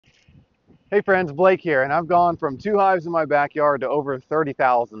Hey friends, Blake here, and I've gone from 2 hives in my backyard to over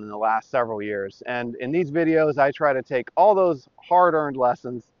 30,000 in the last several years. And in these videos, I try to take all those hard-earned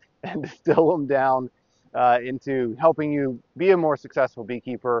lessons and distill them down into helping you be a more successful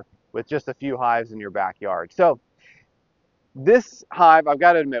beekeeper with just a few hives in your backyard. So this hive, I've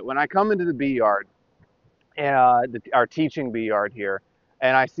got to admit, when I come into the bee yard, our teaching bee yard here,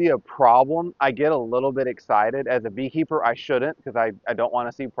 and I see a problem, I get a little bit excited. As a beekeeper, I shouldn't because I don't want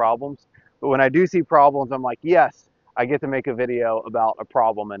to see problems. But when I do see problems, I'm like, yes, I get to make a video about a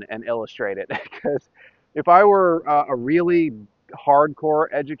problem and illustrate it. Because if I were a really hardcore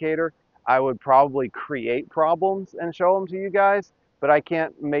educator, I would probably create problems and show them to you guys. But I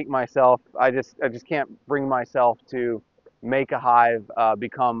can't make myself, I just can't bring myself to make a hive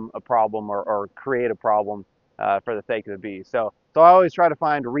become a problem or create a problem for the sake of the bees. So I always try to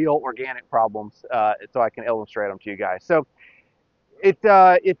find real organic problems so I can illustrate them to you guys. So it's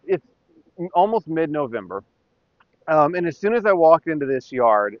almost mid-November, and as soon as I walked into this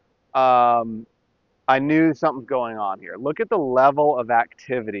yard, um, I knew something's going on here. Look at the level of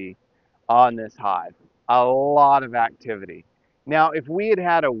activity on this hive. A lot of activity. Now, if we had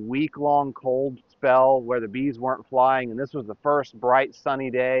had a week-long cold spell where the bees weren't flying and this was the first bright sunny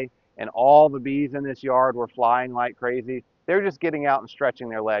day and all the bees in this yard were flying like crazy, they're just getting out and stretching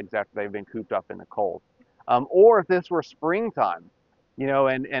their legs after they've been cooped up in the cold. Or if this were springtime,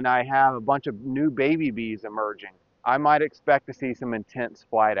 and I have a bunch of new baby bees emerging, I might expect to see some intense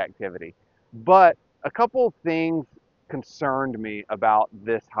flight activity. But a couple of things concerned me about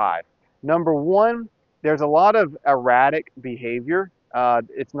this hive. Number one, there's a lot of erratic behavior.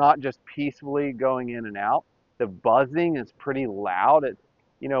 It's not just peacefully going in and out. The buzzing is pretty loud.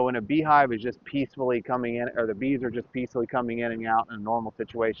 When a beehive is just peacefully coming in, or the bees are just peacefully coming in and out in a normal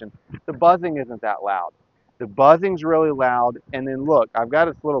situation, the buzzing isn't that loud. The buzzing's really loud, and then look, I've got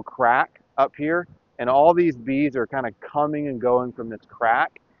this little crack up here, and all these bees are kind of coming and going from this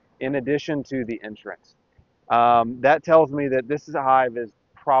crack in addition to the entrance. That tells me that this hive is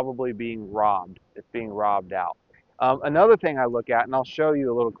probably being robbed. It's being robbed out. Another thing I look at, and I'll show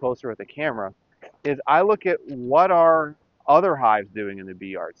you a little closer with the camera, is I look at what are other hives doing in the bee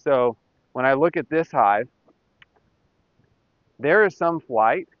yard. So when I look at this hive, there is some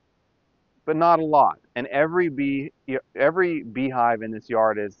flight, but not a lot. And every beehive in this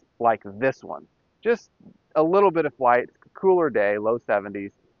yard is like this one. Just a little bit of flight, cooler day, low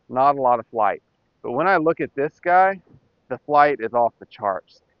 70s, not a lot of flight. But when I look at this guy, the flight is off the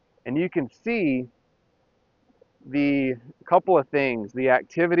charts. And you can see the couple of things. The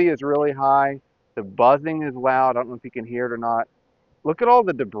activity is really high. The buzzing is loud. I don't know if you can hear it or not. Look at all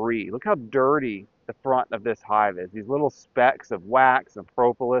the debris. Look how dirty the front of this hive is. These little specks of wax and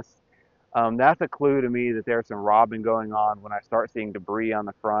propolis. That's a clue to me that there's some robbing going on when I start seeing debris on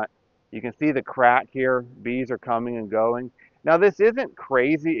the front. You can see the crack here. Bees are coming and going. Now, this isn't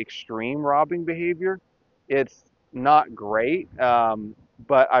crazy extreme robbing behavior. It's not great,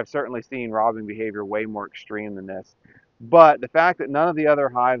 but I've certainly seen robbing behavior way more extreme than this. But the fact that none of the other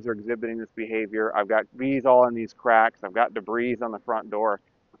hives are exhibiting this behavior, I've got bees all in these cracks, I've got debris on the front door,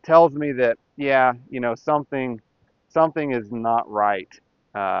 tells me that, yeah, something is not right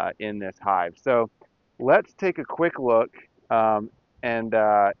in this hive. So let's take a quick look and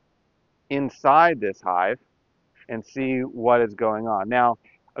inside this hive and see what is going on. Now,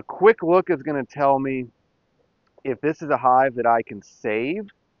 a quick look is going to tell me if this is a hive that I can save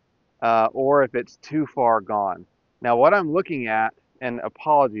or if it's too far gone. Now, what I'm looking at, and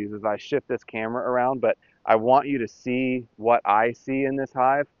apologies as I shift this camera around, but I want you to see what I see in this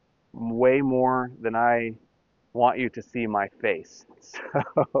hive way more than I want you to see my face.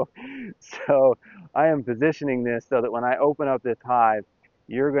 So I am positioning this so that when I open up this hive,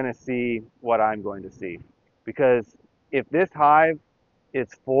 you're going to see what I'm going to see. Because if this hive is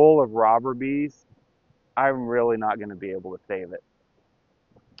full of robber bees, I'm really not going to be able to save it.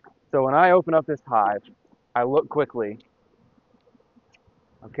 So when I open up this hive, I look quickly.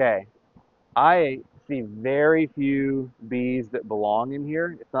 Okay, I see very few bees that belong in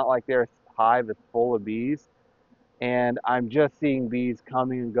here. It's not like their hive is full of bees. And I'm just seeing bees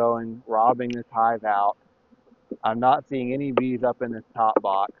coming and going, robbing this hive out. I'm not seeing any bees up in this top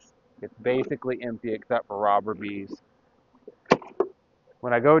box. It's basically empty except for robber bees.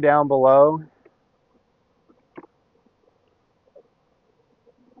 When I go down below,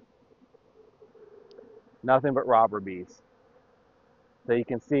 nothing but robber bees. So you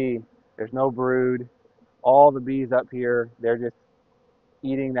can see there's no brood. All the bees up here, they're just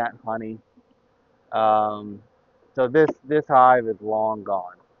eating that honey. Um, so this hive is long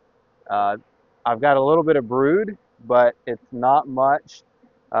gone. Uh, I've got a little bit of brood, but it's not much.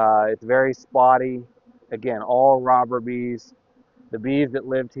 It's very spotty. Again, all robber bees. The bees that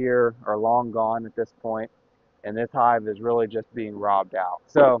lived here are long gone at this point, and this hive is really just being robbed out.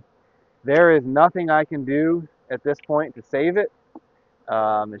 So there is nothing I can do at this point to save it.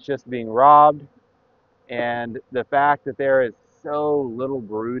 It's just being robbed, and the fact that there is so little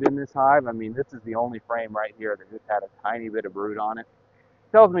brood in this hive, I mean, this is the only frame right here that just had a tiny bit of brood on it,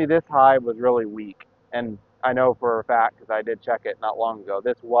 tells me this hive was really weak. And I know for a fact, because I did check it not long ago,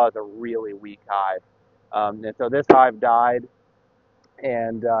 this was a really weak hive. And so this hive died,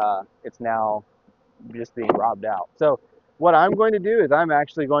 and it's now just being robbed out. So what I'm going to do is I'm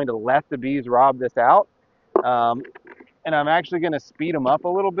actually going to let the bees rob this out, um, and I'm actually going to speed them up a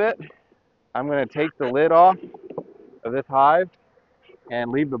little bit. I'm going to take the lid off of this hive and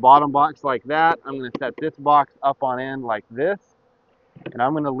leave the bottom box like that. I'm going to set this box up on end like this, and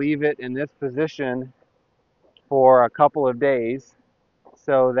I'm going to leave it in this position for a couple of days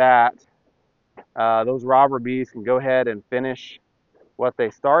so that those robber bees can go ahead and finish what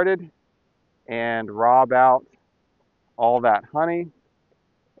they started and rob out all that honey.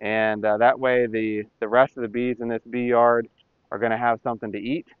 And that way the rest of the bees in this bee yard are going to have something to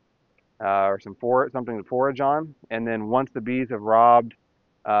eat, or something to forage on. And then once the bees have robbed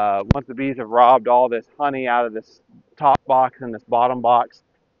all this honey out of this top box and this bottom box,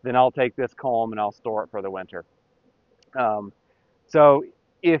 then I'll take this comb and I'll store it for the winter. Um, so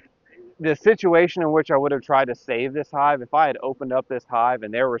if the situation in which I would have tried to save this hive, if I had opened up this hive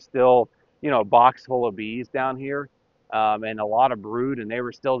and there were still, a box full of bees down here, and a lot of brood, and they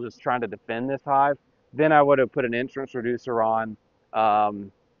were still just trying to defend this hive, then I would have put an entrance reducer on.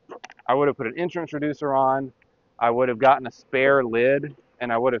 Um, I would have put an entrance reducer on. I would have gotten a spare lid,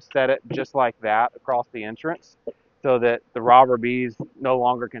 and I would have set it just like that across the entrance so that the robber bees no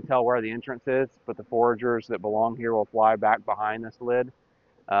longer can tell where the entrance is, but the foragers that belong here will fly back behind this lid.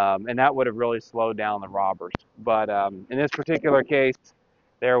 And that would have really slowed down the robbers. But in this particular case,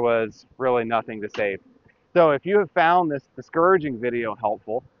 there was really nothing to save. So if you have found this discouraging video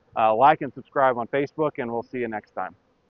helpful, like and subscribe on Facebook, and we'll see you next time.